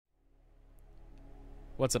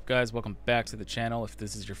What's up, guys? Welcome back to the channel. If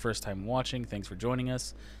this is your first time watching, thanks for joining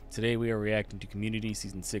us. Today we are reacting to Community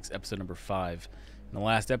Season 6, Episode number 5. In the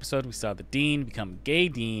last episode, we saw the Dean become Gay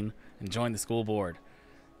Dean and join the school board.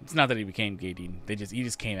 It's not that he became Gay Dean. He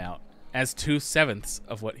just came out as 2/7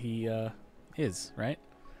 of what he is, right?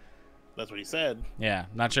 That's what he said. Yeah,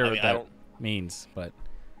 not sure what that means, but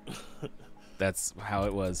that's how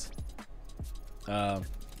it was.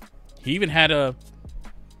 He even had a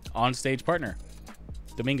on-stage partner,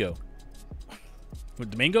 Domingo.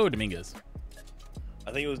 Domingo or Dominguez?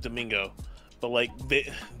 I think it was Domingo, but like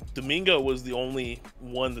Domingo was the only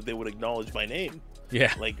one that they would acknowledge by name.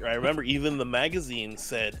 Yeah. Like I remember even the magazine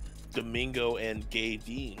said Domingo and Gay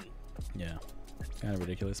Dean. Yeah. Kind of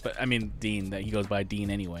ridiculous, but I mean Dean, that he goes by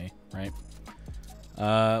Dean anyway, right?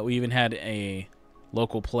 We even had a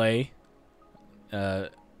local play, an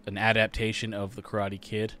adaptation of The Karate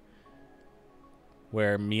Kid,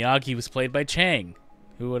 where Miyagi was played by Chang.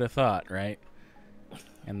 Who would have thought, right?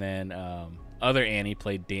 And then other Annie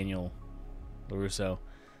played Daniel LaRusso,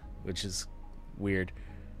 which is weird.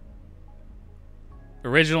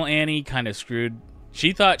 Original Annie kind of screwed.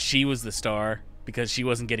 She thought she was the star because she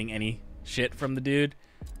wasn't getting any shit from the dude,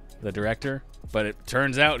 the director. But it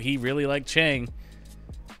turns out he really liked Chang.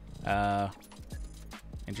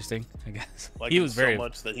 Interesting, I guess. Like he was so very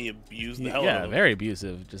much that he abused the hell out of him. Very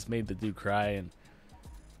abusive. Just made the dude cry and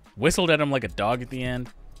whistled at him like a dog at the end.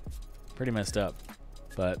 Pretty messed up.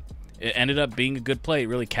 But it ended up being a good play. It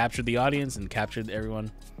really captured the audience and captured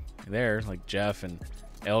everyone there. Like Jeff and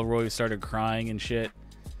Elroy started crying and shit.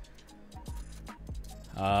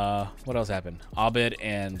 What else happened? Abed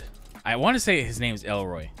and I want to say his name's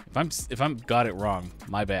Elroy. If I'm got it wrong,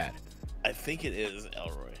 my bad. I think it is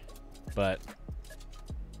Elroy. But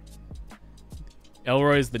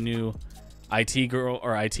Elroy's the new IT girl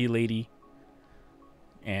or IT lady.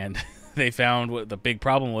 And they found what the big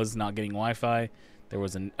problem was, not getting Wi-Fi. There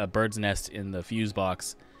was a bird's nest in the fuse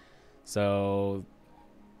box. So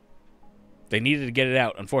they needed to get it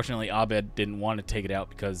out. Unfortunately, Abed didn't want to take it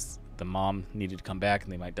out because the mom needed to come back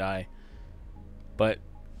and they might die. But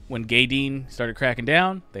when Gay Dean started cracking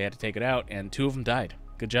down, they had to take it out, and 2 of them died.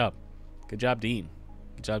 Good job. Good job, Dean.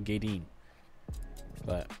 Good job, Gay Dean.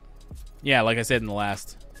 But yeah, like I said in the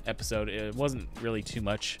last episode, it wasn't really too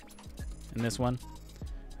much in this one.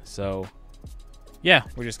 So yeah,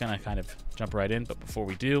 we're just gonna kind of jump right in. But before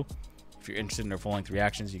we do, if you're interested in our full-length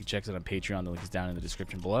reactions, you can check us out on Patreon. The link is down in the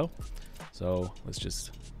description below. So let's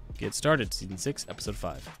just get started. Season 6, Episode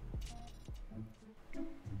 5.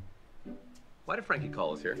 Why did Frankie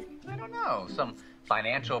call us here? I don't know. Some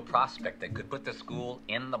financial prospect that could put the school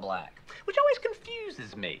in the black. Which always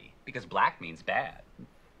confuses me, because black means bad.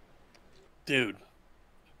 Dude.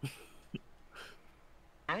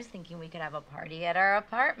 I was thinking we could have a party at our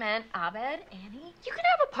apartment. Abed, Annie? You can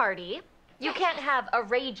have a party. You can't have a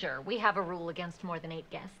rager. We have a rule against more than 8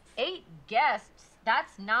 guests. 8 guests?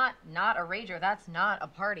 That's not a rager. That's not a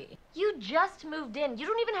party. You just moved in. You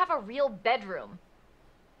don't even have a real bedroom.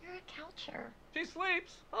 You're a coucher. She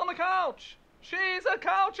sleeps on the couch. She's a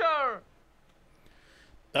coucher.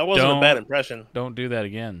 That wasn't a bad impression. Don't do that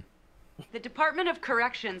again. The Department of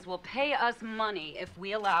Corrections will pay us money if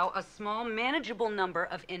we allow a small, manageable number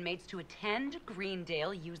of inmates to attend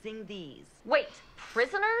Greendale using these. Wait,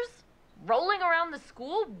 prisoners? Rolling around the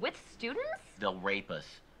school with students? They'll rape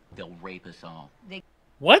us. They'll rape us all.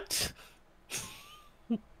 What?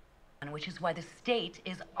 Which is why the state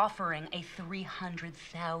is offering a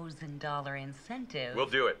 $300,000 incentive. We'll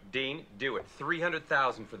do it. Dean, do it.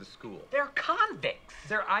 $300,000 for the school. They're convicts.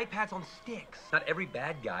 They're iPads on sticks. Not every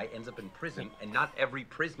bad guy ends up in prison, and not every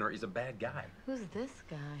prisoner is a bad guy. Who's this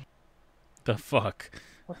guy? The fuck?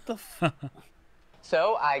 What the fuck?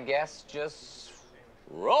 So I guess just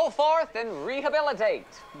roll forth and rehabilitate.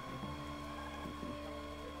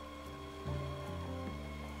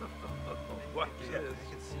 What is this?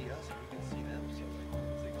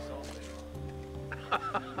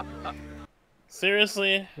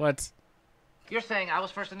 Seriously? What? You're saying I was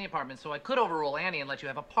first in the apartment, so I could overrule Annie and let you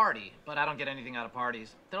have a party, but I don't get anything out of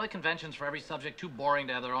parties. They're like conventions for every subject, too boring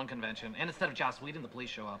to have their own convention. And instead of Joss Whedon, the police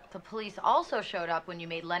show up. The police also showed up when you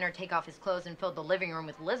made Leonard take off his clothes and filled the living room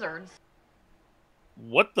with lizards.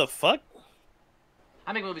 What the fuck?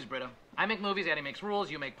 I make movies, Britta. I make movies, Annie makes rules,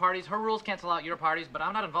 you make parties. Her rules cancel out your parties, but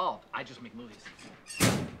I'm not involved. I just make movies.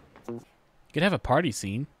 You could have a party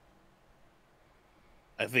scene.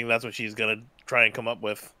 I think that's what she's gonna try and come up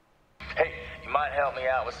with. Hey, you might help me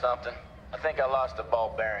out with something. I think I lost a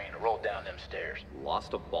ball bearing and it rolled down them stairs.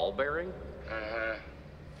 Lost a ball bearing? Mm-hmm.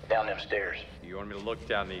 Down them stairs. You want me to look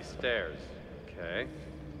down these stairs? Okay.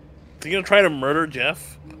 Is he gonna try to murder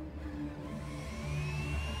Jeff?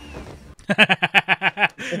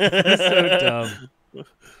 That's so dumb.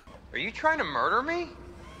 Are you trying to murder me?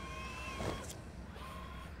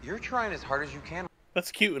 You're trying as hard as you can.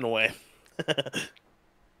 That's cute in a way.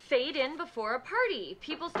 Fade in before a party.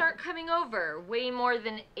 People start coming over, way more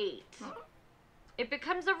than 8. It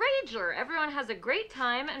becomes a rager. Everyone has a great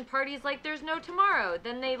time and parties like there's no tomorrow.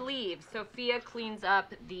 Then they leave. Sophia cleans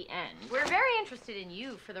up the end. We're very interested in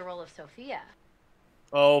you for the role of Sophia.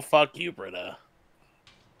 Oh, fuck you, Britta.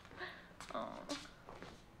 Oh.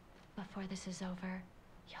 Before this is over,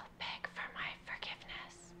 you'll beg for my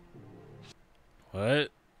forgiveness.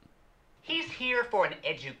 What? He's here for an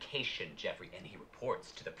education, Jeffrey, and he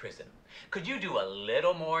reports to the prison. Could you do a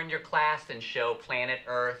little more in your class than show planet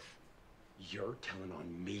Earth? You're telling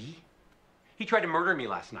on me? He tried to murder me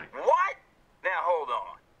last night. What? Now hold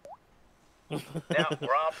on. Now,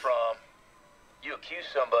 where I'm from, you accuse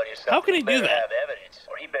somebody of something, How can he do better that? have evidence,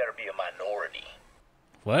 or he better be a minority.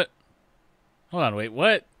 What? Hold on, wait,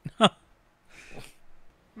 what?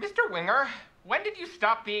 Mr. Winger, when did you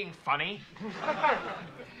stop being funny?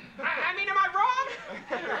 I mean, am I wrong?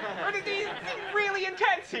 Or did these seem really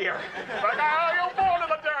intense here? Like, oh, you're born in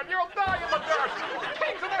the dirt, you'll die in the dirt.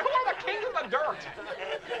 Who are the kings of the dirt?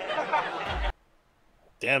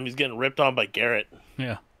 Damn, he's getting ripped on by Garrett.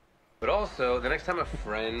 Yeah. But also, the next time a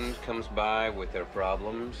friend comes by with their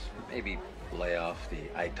problems, maybe lay off the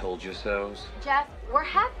I told you so's. Jeff, we're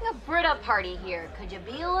having a Brita party here. Could you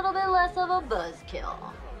be a little bit less of a buzzkill?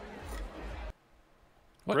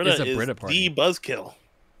 What Britta is a Brita party? the buzzkill.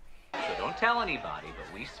 So don't tell anybody,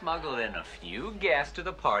 but we smuggled in a few guests to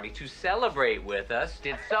the party to celebrate with us.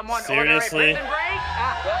 Did someone Seriously? order a prison break?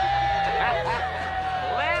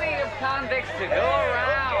 Plenty of convicts to go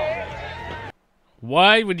around.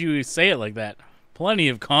 Why would you say it like that? Plenty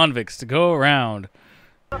of convicts to go around.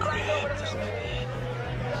 Keep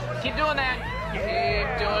doing that. Keep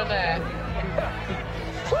doing that.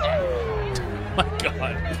 Oh my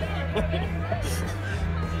God.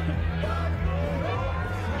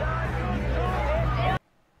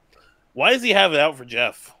 Why does he have it out for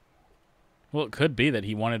Jeff? Well, it could be that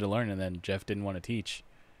he wanted to learn and then Jeff didn't want to teach.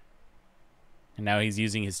 And now he's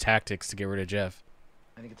using his tactics to get rid of Jeff.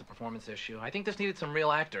 I think it's a performance issue. I think this needed some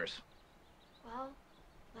real actors. Well,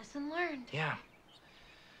 lesson learned. Yeah.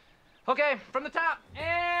 Okay, from the top,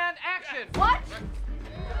 and action! What?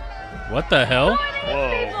 What the hell?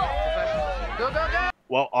 Whoa. Go, go, go!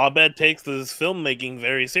 Well, Abed takes this filmmaking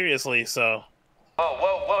very seriously, so... Whoa,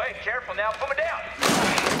 whoa, whoa, hey, careful now, put me down.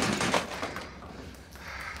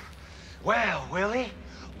 Well, Willie,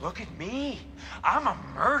 look at me. I'm a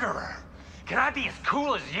murderer. Can I be as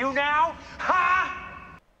cool as you now?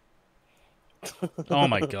 Ha! Oh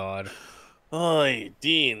my God. Oy,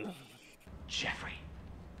 Dean. Jeffrey,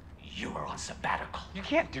 you are on sabbatical. You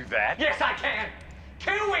can't do that. Yes, I can.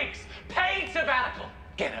 2 weeks, paid sabbatical.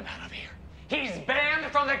 Get him out of here. He's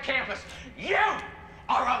banned from the campus. You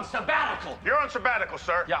are on sabbatical. You're on sabbatical,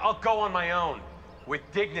 sir. Yeah, I'll go on my own. With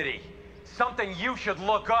dignity. Something you should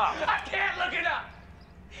look up. I can't look it up.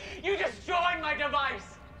 You destroyed my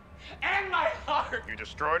device and my heart. You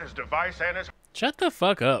destroyed his device and his... Shut the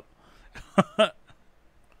fuck up. You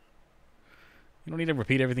don't need to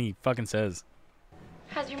repeat everything he fucking says.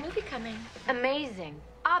 How's your movie coming? Amazing.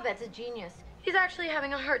 Abed's a genius. He's actually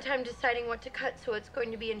having a hard time deciding what to cut, so it's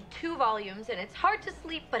going to be in 2 volumes, and it's hard to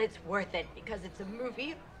sleep, but it's worth it because it's a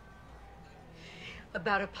movie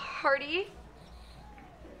about a party.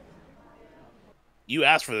 You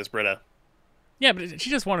asked for this, Britta. Yeah, but she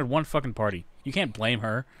just wanted one fucking party. You can't blame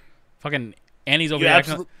her. Fucking Annie's over You here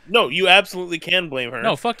acting... No, you absolutely can blame her.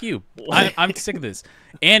 No, fuck you. I'm sick of this.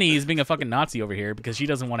 Annie is being a fucking Nazi over here because she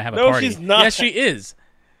doesn't want to have a No, party. she's not. Yes, she is.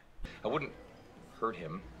 I wouldn't hurt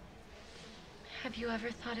him. Have you ever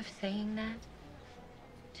thought of saying that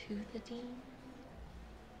to the dean?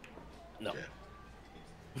 No.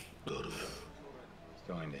 Go to him. It's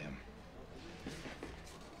going to him.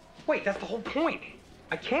 Wait, that's the whole point.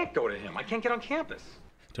 I can't go to him. I can't get on campus.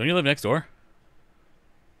 Don't you live next door?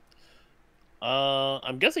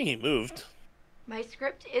 I'm guessing he moved. My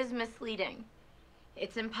script is misleading.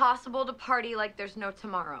 It's impossible to party like there's no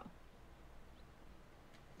tomorrow.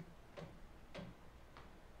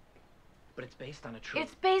 But it's based on a true...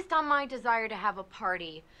 It's based on my desire to have a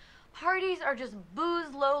party. Parties are just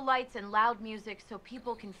booze, low lights, and loud music so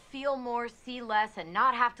people can feel more, see less, and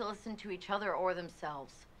not have to listen to each other or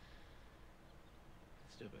themselves.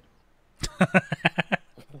 Stupid.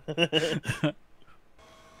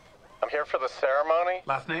 I'm here for the ceremony.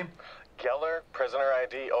 Last name? Geller, prisoner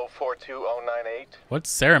ID 042098. What's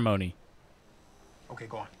ceremony? Okay,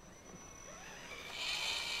 go on.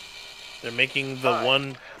 They're making the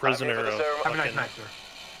one prisoner I'm here for the of ceremony. Have a nice night, sir.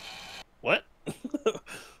 What?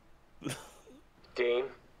 Dean,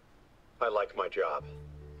 I like my job.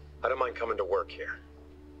 I don't mind coming to work here.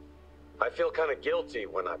 I feel kind of guilty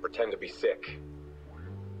when I pretend to be sick.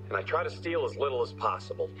 And I try to steal as little as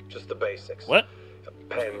possible, just the basics. What?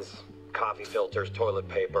 Pens, coffee filters, toilet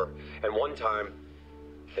paper, and one time,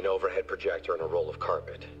 an overhead projector and a roll of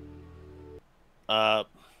carpet.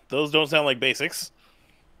 Those don't sound like basics.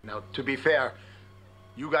 Now, to be fair,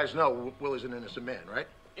 you guys know Will is an innocent man, right?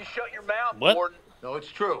 You shut your mouth, What? Warden. No, it's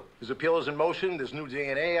true. His appeal is in motion. There's new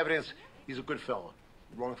DNA evidence. He's a good fellow.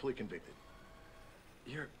 Wrongfully convicted.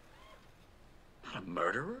 You're not a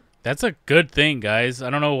murderer? That's a good thing, guys. I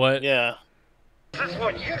don't know what. Yeah. Is this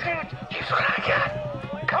what you got? Here's what I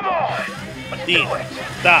got. Come on. Dean,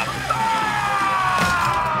 stop.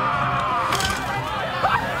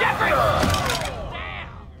 Jeffrey!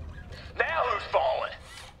 Now who's falling?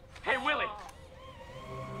 Hey, Willie.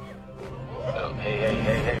 Oh,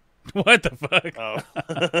 hey. What the fuck? Oh.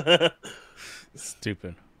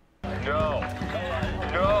 Stupid. No.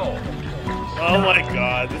 Oh my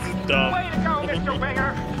god, this is dumb. Way to go, Mr.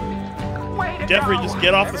 Winger. Way to Jeffrey, go. just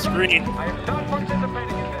get off the screen. I am not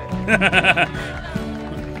participating in this.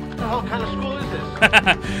 What the hell kind of school is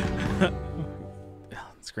this?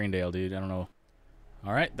 It's Greendale, dude. I don't know.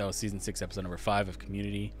 All right, that was season 6, episode number 5 of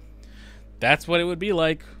Community. That's what it would be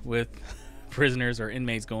like with prisoners or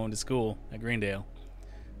inmates going to school at Greendale.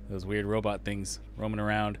 Those weird robot things roaming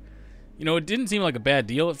around. You know, it didn't seem like a bad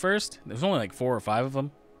deal at first. There was only like 4 or 5 of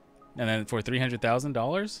them. And then for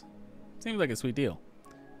 $300,000, seems like a sweet deal.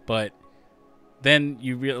 But then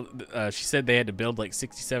she said they had to build like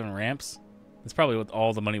 67 ramps. That's probably what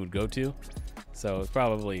all the money would go to. So it's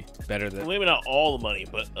probably better that... Well, maybe not all the money,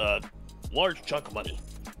 but a large chunk of money.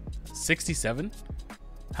 67?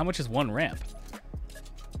 How much is one ramp?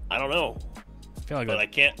 I don't know. I feel like but I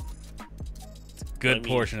can't... It's a good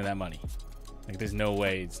portion of that money. Like, there's no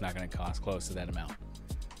way it's not going to cost close to that amount.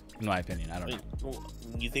 In my opinion, I don't know.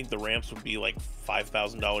 You think the ramps would be like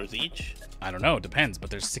 $5,000 each? I don't know. It depends,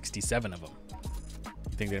 but there's 67 of them.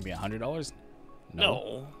 You think they'd be $100?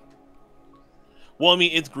 No. Well, I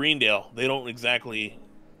mean, it's Greendale. They don't exactly,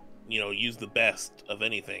 use the best of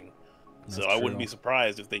anything. So I wouldn't be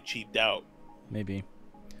surprised if they cheaped out. Maybe.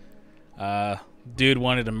 Dude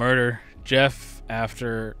wanted to murder Jeff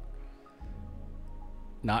after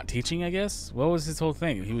not teaching, I guess? What was his whole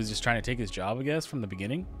thing? He was just trying to take his job, I guess, from the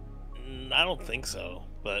beginning? I don't think so,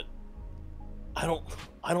 but I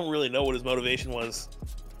don't really know what his motivation was.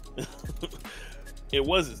 It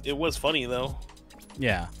was funny though.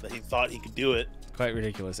 Yeah. That he thought he could do it. Quite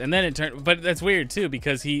ridiculous. And then it turned, but that's weird too,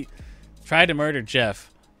 because he tried to murder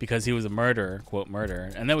Jeff because he was a murderer, quote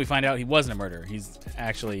murderer, and then we find out he wasn't a murderer. He's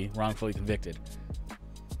actually wrongfully convicted.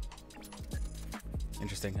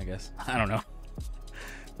 Interesting, I guess. I don't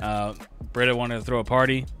know. Britta wanted to throw a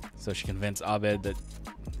party, so she convinced Abed that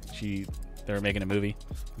they were making a movie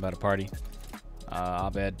about a party.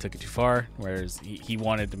 Abed took it too far, whereas he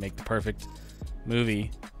wanted to make the perfect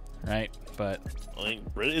movie, right? But I think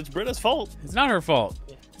it's Britta's fault. It's not her fault.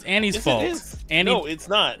 It's Annie's fault. It is. Annie, no, it's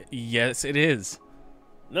not. Yes, it is.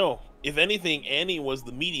 No, if anything, Annie was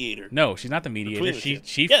the mediator. No, she's not the mediator.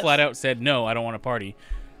 She yes. flat out said, no, I don't want to party.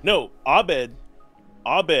 No, Abed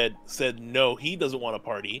said no, he doesn't want a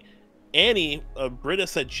party. Annie, Britta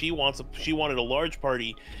said she wanted a large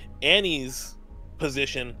party. Annie's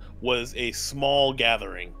position was a small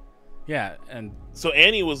gathering. Yeah, and so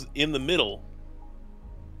Annie was in the middle.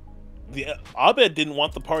 Abed didn't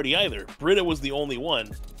want the party either. Britta was the only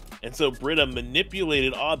one, and so Britta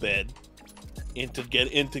manipulated Abed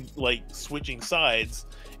into like switching sides,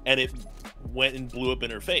 and it went and blew up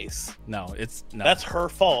in her face. No. That's her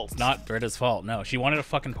fault. It's not Britta's fault. No, she wanted a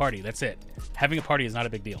fucking party. That's it. Having a party is not a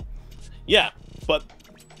big deal. Yeah, but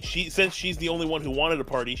since she's the only one who wanted a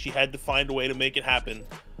party, she had to find a way to make it happen.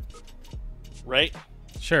 Right?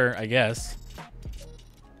 Sure, I guess.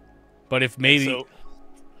 But if maybe...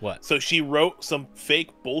 What? So she wrote some fake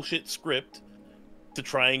bullshit script to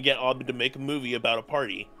try and get Abed to make a movie about a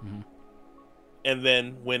party. Mm-hmm. And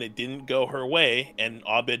then when it didn't go her way and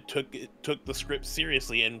Abed took the script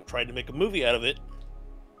seriously and tried to make a movie out of it,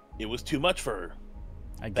 it was too much for her.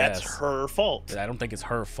 I guess. That's her fault. I don't think it's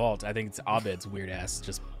her fault. I think it's Abed's weird ass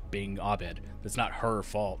just being Abed. That's not her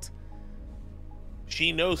fault.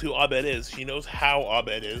 She knows who Abed is. She knows how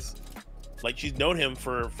Abed is. Like, she's known him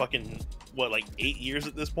for fucking, what, like 8 years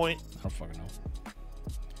at this point? I don't fucking know.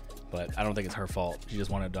 But I don't think it's her fault. She just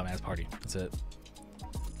wanted a dumbass party. That's it.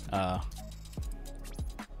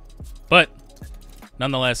 But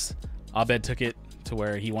nonetheless, Abed took it to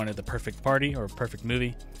where he wanted the perfect party or perfect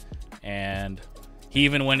movie. And He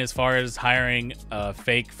even went as far as hiring a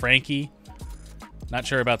fake Frankie. Not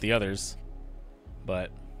sure about the others,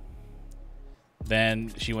 but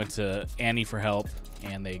then she went to Annie for help,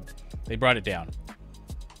 and they brought it down.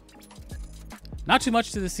 Not too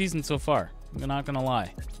much to the season so far. I'm not gonna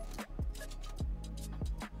lie.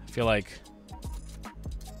 I feel like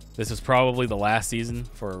this is probably the last season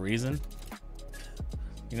for a reason.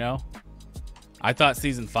 You know? I thought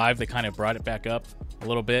season 5 they kind of brought it back up a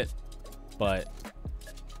little bit, but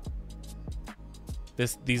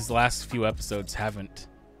these last few episodes haven't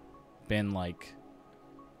been like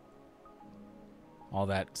all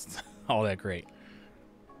that great.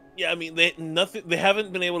 Yeah, I mean they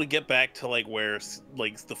haven't been able to get back to like where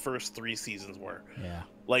like the first 3 seasons were. Yeah.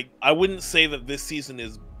 Like I wouldn't say that this season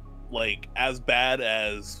is like as bad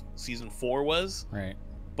as season 4 was. Right.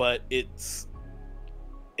 But it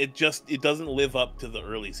doesn't live up to the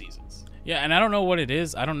early seasons. Yeah, and I don't know what it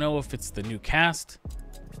is. I don't know if it's the new cast,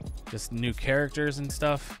 just new characters and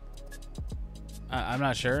stuff. I'm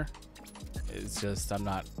not sure. It's just I'm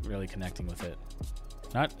not really connecting with it.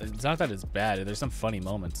 It's not that it's bad. There's some funny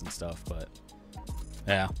moments and stuff, but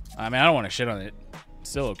yeah. I mean, I don't want to shit on it. It's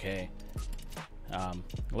still okay.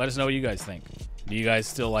 Let us know what you guys think. Do you guys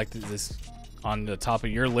still like this on the top of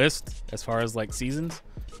your list as far as like seasons?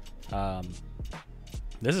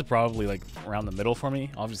 This is probably like around the middle for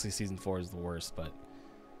me. Obviously season 4 is the worst, but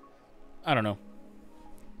I don't know.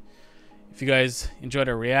 If you guys enjoyed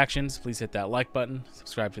our reactions, please hit that like button,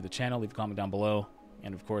 subscribe to the channel, leave a comment down below.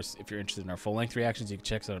 And of course, if you're interested in our full-length reactions, you can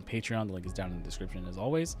check us out on Patreon. The link is down in the description as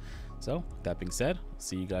always. So, with that being said, I'll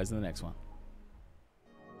see you guys in the next one.